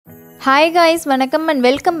Hi guys, welcome and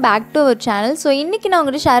welcome back to our channel. So இன்னைக்கு நான்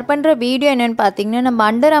உங்களுக்கு share பண்ற வீடியோ என்னன்னு பாத்தீங்கன்னா நம்ம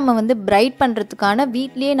அண்டர்ஆர்மை வந்து பிரைட் பண்றதுக்கான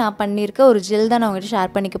வீட்லயே நான் பண்ணிருக்க ஒரு ஜெல் தான் நான் உங்களுக்கு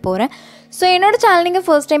ஷேர் பண்ணிக்க போறேன். So என்னோட சேனல் நீங்க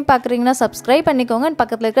ஃபர்ஸ்ட் டைம் பார்க்கறீங்கன்னா Subscribe பண்ணிக்கோங்க and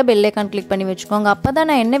பக்கத்துல இருக்க bell icon click பண்ணி வெச்சுக்கோங்க. அப்பதான்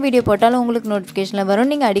நான் என்ன வீடியோ போட்டாலும் உங்களுக்கு நோட்டிஃபிகேஷன்ல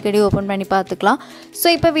வரும். நீங்க அடிக்கடி ஓபன் பண்ணி பார்த்துக்கலாம். So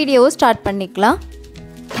இப்போ வீடியோவை ஸ்டார்ட் பண்ணிக்கலாம்.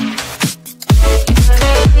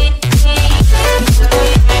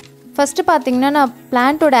 First பாத்தீங்கன்னா நான்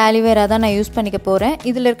பிளான்ட்டோட ஆலிவேரா தான் நான் யூஸ் பண்ணிக்க போறேன்.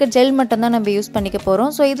 இதுல இருக்க ஜெல் மட்டும் தான் நம்ம யூஸ் பண்ணிக்க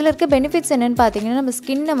போறோம். சோ இதுல இருக்க பெனிஃபிட்ஸ் என்னன்னு பாத்தீங்கன்னா நம்ம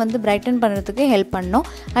ஸ்கின்னை வந்து பிரைட்டன் பண்றதுக்கு ஹெல்ப் பண்ணும்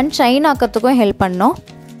and ஷைன் ஆக்கிறதுக்கும் ஹெல்ப் பண்ணும்.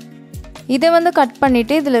 இதை வந்து கட்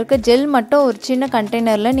பண்ணிட்டு இதுல இருக்க ஜெல் மட்டும் ஒரு சின்ன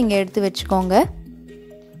கண்டெய்னர்ல நீங்க எடுத்து வெச்சுக்கோங்க.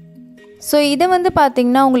 So இதை வந்து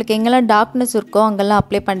பாத்தீங்கன்னா உங்களுக்கு எங்கெல்லாம் டார்க்னஸ் இருக்கோ அங்கெல்லாம்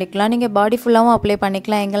அப்ளை பண்ணிக்கலாம். நீங்க பாடி ஃபுல்லாவும் அப்ளை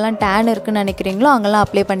பண்ணிக்கலாம். எங்கெல்லாம் tan இருக்குன்னு நினைக்கிறீங்களோ அங்கெல்லாம்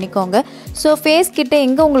அப்ளை பண்ணிக்கோங்க. So ஃபேஸ் கிட்ட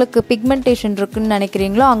எங்க உங்களுக்கு பிக்மெண்டேஷன் இருக்குன்னு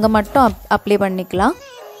நினைக்கிறீங்களோ அங்க மட்டும் அப்ளை பண்ணிக்கலாம்.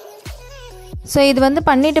 So இது வந்து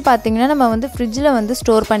பண்ணிட்டு பாத்தீங்கன்னா நம்ம வந்து ஃப்ரிட்ஜ்ல வந்து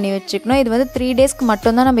ஸ்டோர் பண்ணி வெச்சுக்கணும். இது வந்து 3 டேஸ்க்கு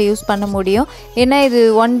மட்டும் தான் நம்ம யூஸ் பண்ண முடியும். ஏன்னா இது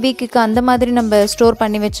 1 வீக்குக்கு அந்த மாதிரி நம்ம ஸ்டோர்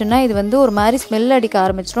பண்ணி வெச்சோம்னா இது வந்து ஒரு மாதிரி ஸ்மெல் அடிக்க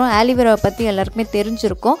ஆரம்பிச்சிரும். ஆலிவேரா பத்தி எல்லாருக்குமே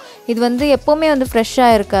தெரிஞ்சிருக்கும். இது வந்து எப்பவுமே வந்து ஃப்ரெஷ்ஷா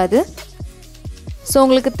இருக்காது. So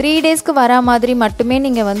உங்களுக்கு 3 டேஸ்க்கு வரா மாதிரி மட்டுமே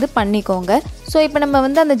நீங்க வந்து பண்ணிக்கோங்க. So இப்போ நம்ம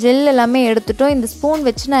வந்து அந்த ஜெல் எல்லாமே எடுத்துட்டோம். இந்த ஸ்பூன்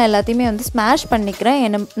வச்சு நான் எல்லாத்தையுமே வந்து ஸ்மாஷ் பண்ணிக்கிறேன்.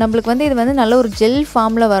 நமக்கு வந்து இது வந்து நல்ல ஒரு ஜெல்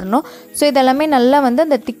ஃபார்ம்ல வரணும். So இதெல்லாம் நல்லா வந்து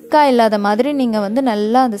அந்த திக்கா இல்லாத மாதிரி நீங்க வந்து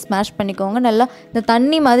நல்லா அந்த ஸ்மாஷ் பண்ணிக்கோங்க. நல்லா இந்த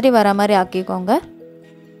தண்ணி மாதிரி வர மாதிரி ஆக்கிக்கோங்க.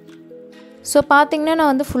 So பாத்தீங்கன்னா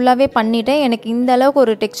நான் வந்து ஃபுல்லாவே பண்ணிட்டேன். எனக்கு இந்த அளவுக்கு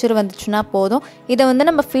ஒரு டெக்ஸ்சர் வந்துச்சுனா போதும். இத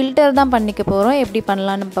வந்து நம்ம ஃபில்டர் தான் பண்ணிக்க போறோம். எப்படி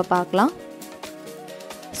பண்ணலாம்னு இப்ப பார்க்கலாம்.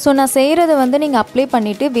 So நான் செய்யறது வந்து நீங்க அப்ளை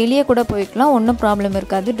பண்ணிட்டு வெளிய கூட போய்க்கலாம். ஒண்ணும் ப்ராப்ளம்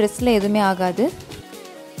இருக்காது. Dressல எதுமே ஆகாது.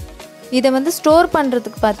 இத வந்து ஸ்டோர்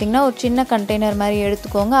பண்றதுக்கு பாத்தீங்கன்னா ஒரு சின்ன கண்டெய்னர் மாதிரி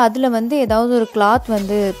எடுத்துக்கோங்க. அதுல வந்து ஏதாவது ஒரு cloth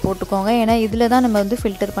வந்து போட்டுக்கோங்க. ஏனா இதுல தான் நம்ம வந்து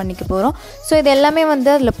ஃபில்டர் பண்ணிக்க போறோம். So இது எல்லாமே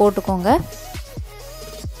வந்து அதுல போட்டுக்கோங்க.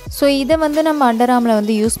 So இத வந்து நம்ம அண்டர்ஆர்ம்ல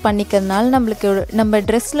வந்து யூஸ் பண்ணிக்கிறதுனால நம்ம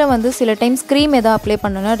Dressல வந்து சில டைம்ஸ் க்ரீம் ஏதா அப்ளை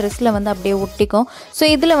பண்ணனும்னா Dressல வந்து அப்படியே ஒட்டிக்கும். So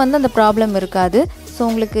இதுல வந்து அந்த ப்ராப்ளம் இருக்காது. So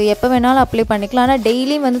உங்களுக்கு எப்ப வேணாலும் அப்ளை பண்ணிக்கலாம். ஆனா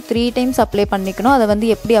டெய்லி வந்து 3 டைம்ஸ் அப்ளை பண்ணிக்கணும். அத வந்து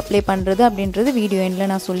எப்படி அப்ளை பண்றது அப்படின்றது வீடியோ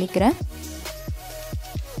எண்ட்ல நான் சொல்லிக்கிறேன்.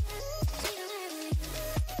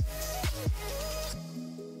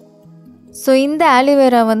 So இந்த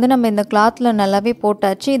ஆலிவேரா வந்து நம்ம இந்த clothல நல்லாவே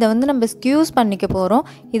போட்டாச்சு. இத வந்து நம்ம ஸ்க்யூஸ் பண்ணிக்க போறோம்.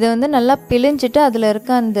 இத வந்து நல்லா பிழிஞ்சிட்டு அதுல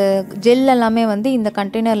இருக்க அந்த ஜெல் எல்லாமே வந்து இந்த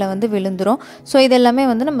கண்டெய்னர்ல வந்து விழுந்துரும். So இதெல்லாம்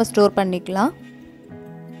வந்து நம்ம ஸ்டோர் பண்ணிக்கலாம்.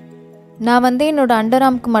 நான் வந்து என்னோட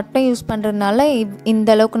அண்டர்ஆர்ம்க்கு மட்டும் யூஸ் பண்றதுனால இந்த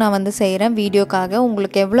அளவுக்கு நான் வந்து செய்றேன் வீடியோக்காக.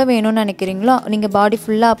 உங்களுக்கு எவ்வளவு வேணும்னு நினைக்கிறீங்களோ நீங்க பாடி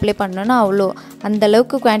ஃபுல்லா அப்ளை பண்ணனும்னா அவ்ளோ அந்த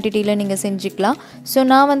அளவுக்கு குவாண்டிட்டில நீங்க செஞ்சுக்கலாம். சோ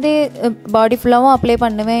நான் வந்து பாடி ஃபுல்லாவும் அப்ளை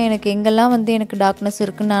பண்ணுவேன். எனக்கு எங்கெல்லாம் வந்து எனக்கு டார்க்னஸ்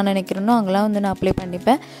இருக்குன்னு நான் நினைக்கிறேனோ அங்கலாம் வந்து நான் அப்ளை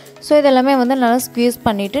பண்ணிப்பேன். சோ இதெல்லாம் வந்து நல்லா ஸ்க்வீஸ்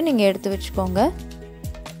பண்ணிட்டு நீங்க எடுத்து வெச்சுக்கோங்க.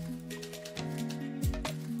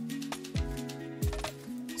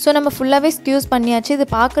 So நம்ம ஃபுல்லாவே ஸ்க்யூஸ் பண்ணியாச்சு. இது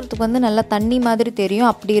பார்க்கிறதுக்கு வந்து நல்ல தண்ணி மாதிரி தெரியும்.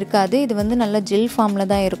 அப்படி இருக்காது. இது வந்து நல்ல ஜெல் ஃபார்ம்ல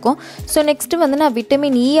தான் இருக்கும். So நெக்ஸ்ட் வந்து நான்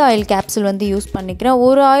விட்டமின் E ஆயில் கேப்சூல் வந்து யூஸ் பண்ணிக்கிறேன்.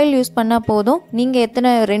 ஒரு ஆயில் யூஸ் பண்ணா போதும். நீங்க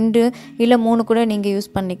எத்தனை 2 இல்ல 3 கூட நீங்க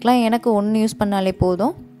யூஸ் பண்ணிக்கலாம். எனக்கு 1 யூஸ் பண்ணாலே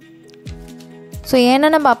போதும். So ஏன்னா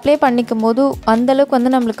நம்ம அப்ளை பண்ணிக்கும்போது அந்த அளவுக்கு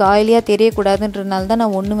வந்து நமக்கு ஆயிலியா தெரிய கூடாதுன்றனால தான்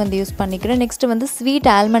நான் 1 வந்து யூஸ் பண்ணிக்கிறேன். நெக்ஸ்ட் வந்து ஸ்வீட்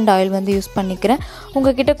ஆல்மண்ட் ஆயில் வந்து யூஸ் பண்ணிக்கிறேன்.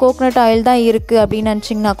 உங்ககிட்ட கோகனட் ஆயில் தான் இருக்கு அப்படி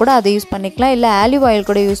நினைச்சீங்கன்னா கூட அதை யூஸ் பண்ணிக்கலாம். இல்ல ஆலிவ் ஆயில்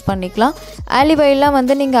கூட யூஸ் பண்ணிக்கலாம். ஆலிவ் ஆயில்லாம்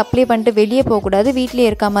வந்து நீங்க அப்ளை பண்ணிட்டு வெளிய போக கூடாது. வீட்லயே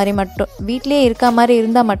இருக்க மாதிரி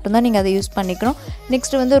இருந்தா மட்டும் தான் நீங்க அதை யூஸ் பண்ணிக்கணும்.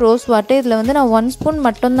 நெக்ஸ்ட் வந்து ரோஸ் வாட்டர். இதுல வந்து நான் 1 ஸ்பூன்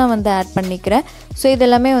மட்டும் தான் வந்து ஆட் பண்ணிக்கிறேன். So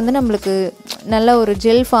இதெல்லாம் வந்து நமக்கு நல்ல ஒரு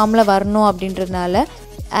ஜெல் ஃபார்ம்ல வரணும் அப்படின்றதுனால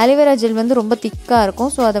ஆலிவேரா ஜெல் வந்து ரொம்ப திக்கா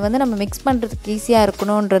இருக்கும். சோ அத வந்து நம்ம mix பண்றதுக்கு ஈஸியா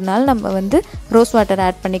இருக்கணும்ன்றதனால நம்ம வந்து ரோஸ் வாட்டர்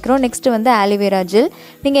ஆட் பண்ணிக்கிறோம். நெக்ஸ்ட் வந்து ஆலிவேரா ஜெல்.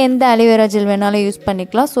 நீங்க எந்த ஆலிவேரா ஜெல் வேணாலும் யூஸ்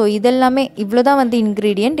பண்ணிக்கலாம். சோ இதெல்லாம் இவ்ளோதான் வந்து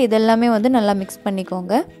இன்கிரிடியன்ட். இதெல்லாம் வந்து நல்லா mix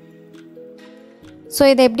பண்ணிக்கோங்க. சோ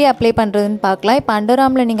இத எப்படி அப்ளை பண்றதுன்னு பார்க்கலாம். இப்போ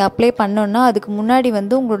அண்டர்ஆர்ம்ல நீங்க அப்ளை பண்ணனும்னா அதுக்கு முன்னாடி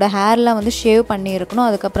வந்து உங்களோட ஹேர்லாம் வந்து ஷேவ் பண்ணி இருக்கணும்.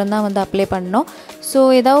 அதுக்கு அப்புறம் தான் வந்து அப்ளை பண்ணனும். சோ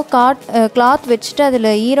ஏதாவது cloth வெச்சிட்டு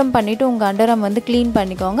அதுல ஈரம் பண்ணிட்டு உங்க அண்டர்ஆர்ம் வந்து க்ளீன்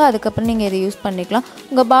பண்ணிக்கோங்க. அதுக்கு அப்புறம் நீங்க இத யூஸ் பண்ணிக்கலாம்.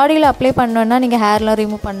 உங்க பாடியில அப்ளை பண்ணனும்னா நீங்க ஹேர்லாம்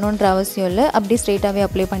ரிமூவ் பண்ணனும்ன்ற அவசியம் இல்ல. அப்படியே ஸ்ட்ரைட்டாவே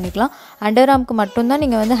அப்ளை பண்ணிக்கலாம். அண்டர்ஆர்ம்க்கு மட்டும் தான்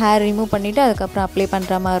நீங்க வந்து ஹேர் ரிமூவ் பண்ணிட்டு அதுக்கு அப்புறம் அப்ளை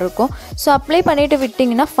பண்ற மாதிரி இருக்கும். சோ அப்ளை பண்ணிட்டு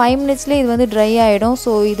விட்டீங்கன்னா 5 மினிட்ஸ்ல இது வந்து dry ஆயிடும்.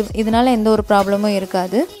 சோ இதனால எந்த ஒரு ப்ராப்ளமும்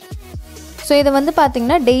இருக்காது. So இத வந்து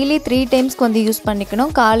பாத்தீங்கன்னா டெய்லி 3 டைம்ஸ்க்கு வந்து யூஸ் பண்ணிக்கணும்.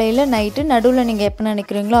 காலையில நைட் நடுவுல நீங்க எப்ப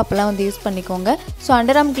நினைக்கிறீங்களோ அப்பலாம் வந்து யூஸ் பண்ணிக்கோங்க. சோ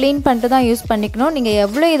அண்டர்ஆர்ம் க்ளீன் பண்ணிட்டு தான் யூஸ் பண்ணிக்கணும். நீங்க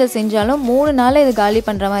எவ்வளவு இத செஞ்சாலும் 3 நாள்ல இது காலி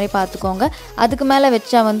பண்ற மாதிரி பாத்துக்கோங்க. அதுக்கு மேல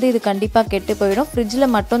வெச்சா வந்து இது கண்டிப்பா கெட்டு போய்டும். ஃப்ரிட்ஜ்ல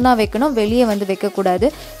மட்டும் தான் வைக்கணும். வெளிய வந்து வைக்க கூடாது.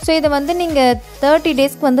 சோ இத வந்து நீங்க 30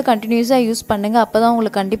 டேஸ்க்கு வந்து கண்டினியூஸா யூஸ் பண்ணுங்க. அப்பதான்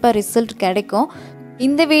உங்களுக்கு கண்டிப்பா ரிசல்ட் கிடைக்கும்.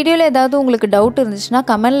 இந்த வீடியோவில் ஏதாவது உங்களுக்கு டவுட் இருந்துச்சுன்னா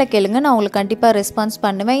கமெண்ட்டில் கேளுங்க, நான் உங்களுக்கு கண்டிப்பாக ரெஸ்பான்ஸ்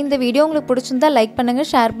பண்ணுவேன். இந்த வீடியோ உங்களுக்கு பிடிச்சிருந்தா லைக் பண்ணுங்கள்,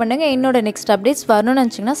 ஷேர் பண்ணுங்கள். என்னோட நெக்ஸ்ட் அப்டேட்ஸ் வரணும்னு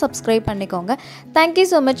நினச்சிங்கன்னா சப்ஸ்கிரைப் பண்ணிக்கோங்க. Thank you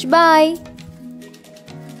so much. பாய்.